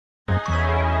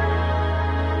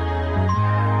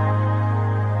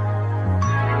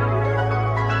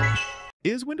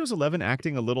Is Windows 11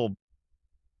 acting a little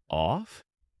off?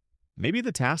 Maybe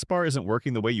the taskbar isn't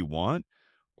working the way you want,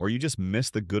 or you just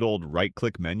missed the good old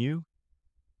right-click menu?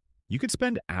 You could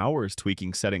spend hours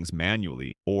tweaking settings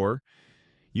manually, or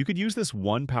you could use this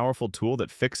one powerful tool that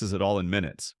fixes it all in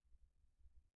minutes.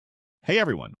 Hey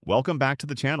everyone, welcome back to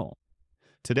the channel.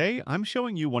 Today, I'm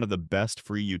showing you one of the best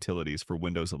free utilities for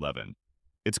Windows 11.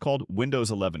 It's called Windows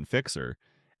 11 Fixer,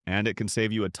 and it can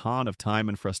save you a ton of time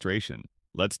and frustration.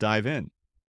 Let's dive in.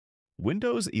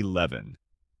 Windows 11.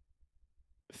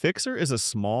 Fixer is a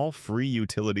small, free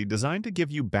utility designed to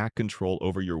give you back control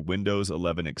over your Windows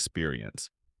 11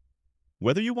 experience.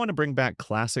 Whether you want to bring back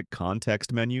classic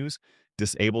context menus,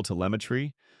 disable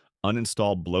telemetry,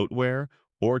 uninstall bloatware,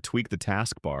 or tweak the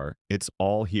taskbar, it's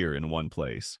all here in one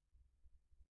place.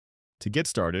 To get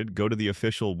started, go to the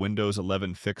official Windows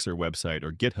 11 Fixer website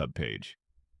or GitHub page.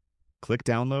 Click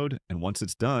Download, and once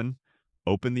it's done,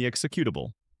 open the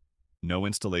executable. No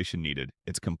installation needed.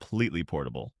 It's completely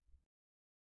portable.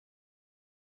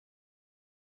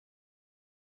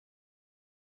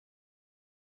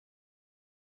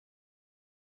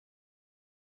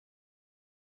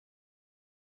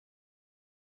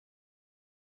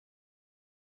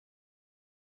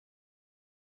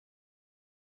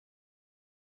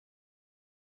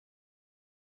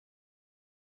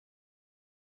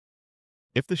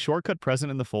 If the shortcut present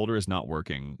in the folder is not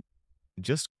working,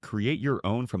 just create your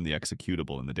own from the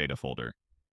executable in the data folder.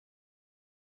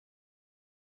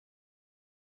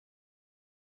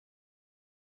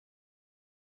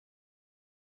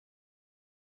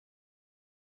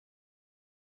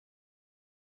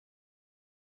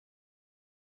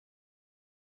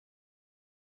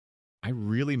 I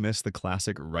really miss the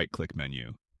classic right-click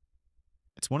menu.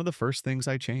 It's one of the first things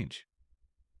I change.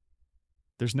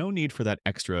 There's no need for that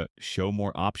extra Show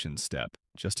More Options step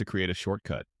just to create a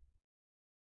shortcut.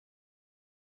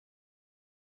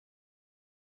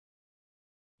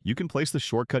 You can place the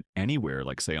shortcut anywhere,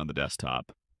 like say on the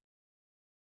desktop.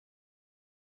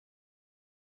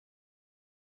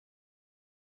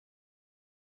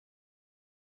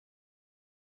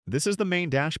 This is the main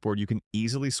dashboard. You can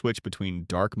easily switch between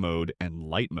dark mode and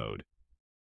light mode.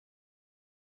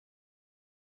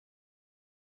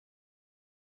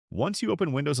 Once you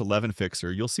open Windows 11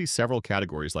 Fixer, you'll see several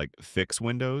categories like Fix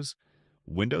Windows,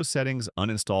 Windows Settings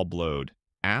Uninstall Bloat,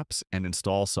 Apps, and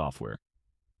Install Software.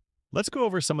 Let's go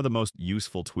over some of the most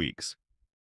useful tweaks.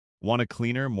 Want a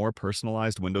cleaner, more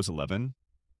personalized Windows 11?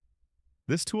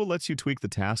 This tool lets you tweak the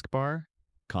taskbar,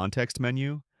 context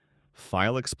menu,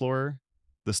 File Explorer,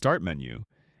 the Start menu,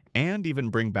 and even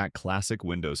bring back classic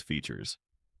Windows features.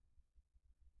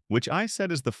 Which I said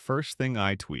is the first thing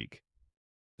I tweak.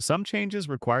 Some changes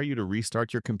require you to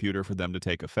restart your computer for them to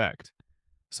take effect,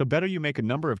 so better you make a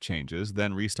number of changes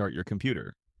than restart your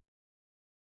computer.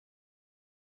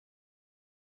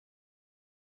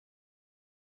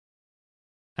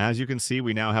 As you can see,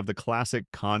 we now have the classic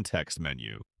context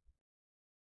menu.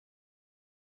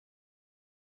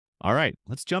 All right,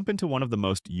 let's jump into one of the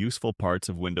most useful parts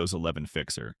of Windows 11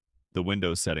 Fixer, the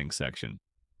Windows Settings section.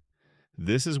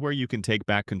 This is where you can take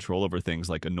back control over things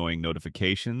like annoying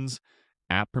notifications,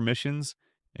 app permissions,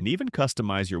 and even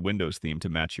customize your Windows theme to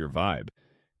match your vibe.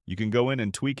 You can go in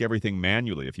and tweak everything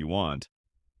manually if you want.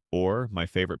 Or, my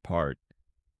favorite part,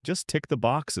 just tick the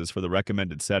boxes for the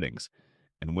recommended settings,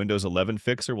 and Windows 11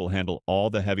 Fixer will handle all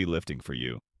the heavy lifting for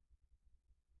you.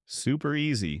 Super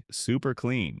easy, super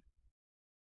clean.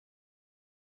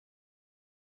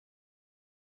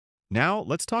 Now,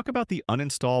 let's talk about the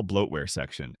Uninstall Bloatware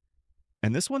section.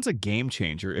 And this one's a game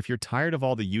changer if you're tired of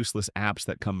all the useless apps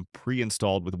that come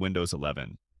pre-installed with Windows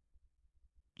 11.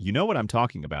 You know what I'm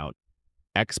talking about.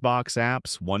 Xbox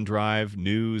apps, OneDrive,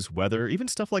 News, Weather, even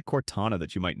stuff like Cortana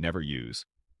that you might never use.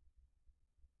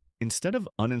 Instead of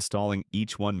uninstalling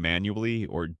each one manually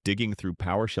or digging through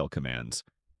PowerShell commands,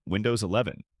 Windows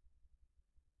 11.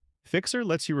 Fixer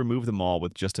lets you remove them all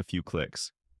with just a few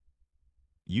clicks.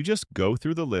 You just go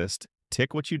through the list,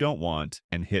 tick what you don't want,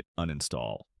 and hit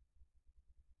uninstall.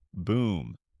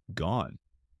 Boom, gone.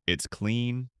 It's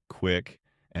clean, quick,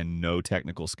 and no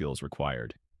technical skills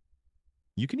required.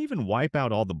 You can even wipe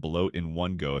out all the bloat in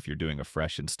one go if you're doing a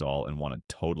fresh install and want a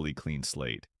totally clean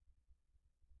slate.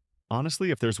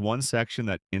 Honestly, if there's one section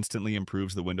that instantly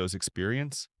improves the Windows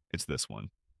experience, it's this one.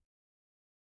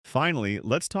 Finally,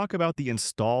 let's talk about the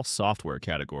Install Software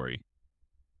category.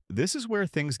 This is where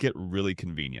things get really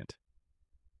convenient.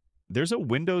 There's a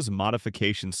Windows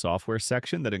modification software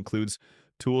section that includes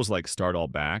tools like Start All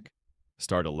Back,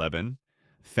 Start 11,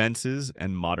 Fences,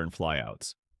 and Modern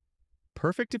Flyouts.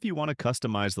 Perfect if you want to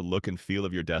customize the look and feel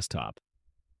of your desktop.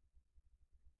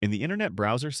 In the Internet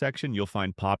Browser section, you'll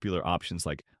find popular options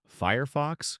like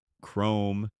Firefox,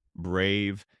 Chrome,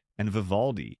 Brave, and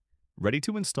Vivaldi, ready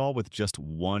to install with just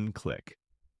one click.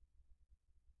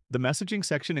 The messaging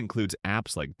section includes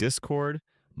apps like Discord,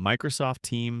 Microsoft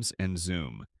Teams, and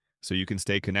Zoom, so you can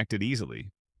stay connected easily.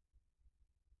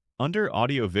 Under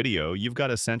audio-video, you've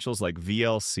got essentials like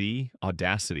VLC,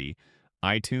 Audacity,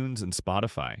 iTunes, and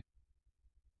Spotify.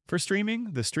 For streaming,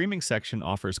 the streaming section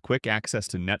offers quick access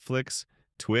to Netflix,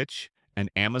 Twitch, and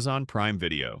Amazon Prime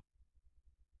Video.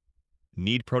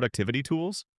 Need productivity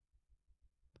tools?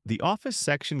 The Office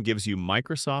section gives you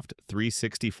Microsoft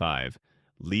 365,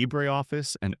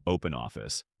 LibreOffice, and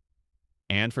OpenOffice.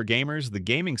 And for gamers, the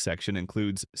gaming section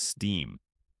includes Steam.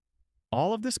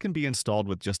 All of this can be installed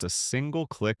with just a single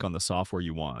click on the software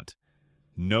you want.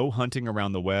 No hunting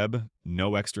around the web,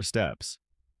 no extra steps.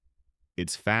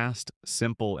 It's fast,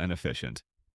 simple, and efficient.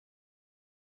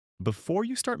 Before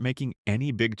you start making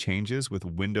any big changes with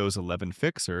Windows 11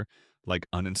 Fixer, like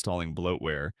uninstalling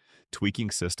bloatware, tweaking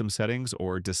system settings,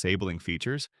 or disabling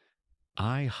features,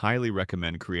 I highly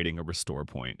recommend creating a restore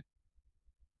point.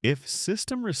 If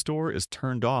System Restore is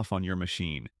turned off on your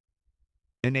machine,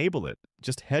 enable it.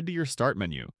 Just head to your Start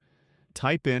menu,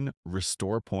 type in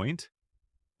Restore Point,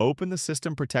 open the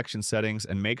System Protection settings,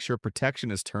 and make sure protection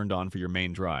is turned on for your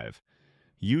main drive,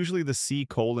 usually the C: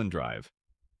 drive.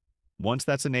 Once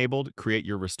that's enabled, create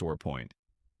your restore point.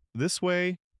 This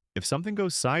way, if something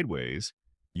goes sideways,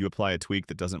 you apply a tweak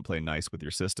that doesn't play nice with your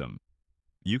system.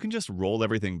 You can just roll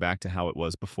everything back to how it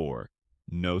was before.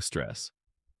 No stress.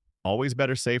 Always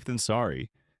better safe than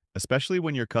sorry, especially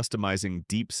when you're customizing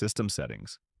deep system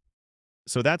settings.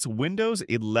 So that's Windows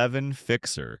 11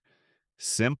 Fixer.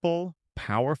 Simple,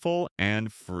 powerful,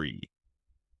 and free.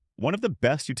 One of the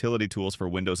best utility tools for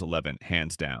Windows 11,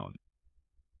 hands down.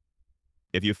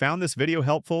 If you found this video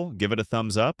helpful, give it a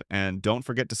thumbs up, and don't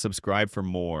forget to subscribe for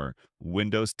more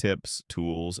Windows tips,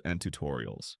 tools, and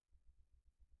tutorials.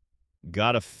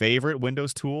 Got a favorite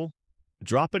Windows tool?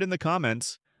 Drop it in the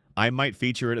comments. I might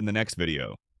feature it in the next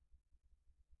video.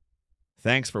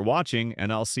 Thanks for watching,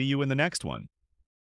 and I'll see you in the next one.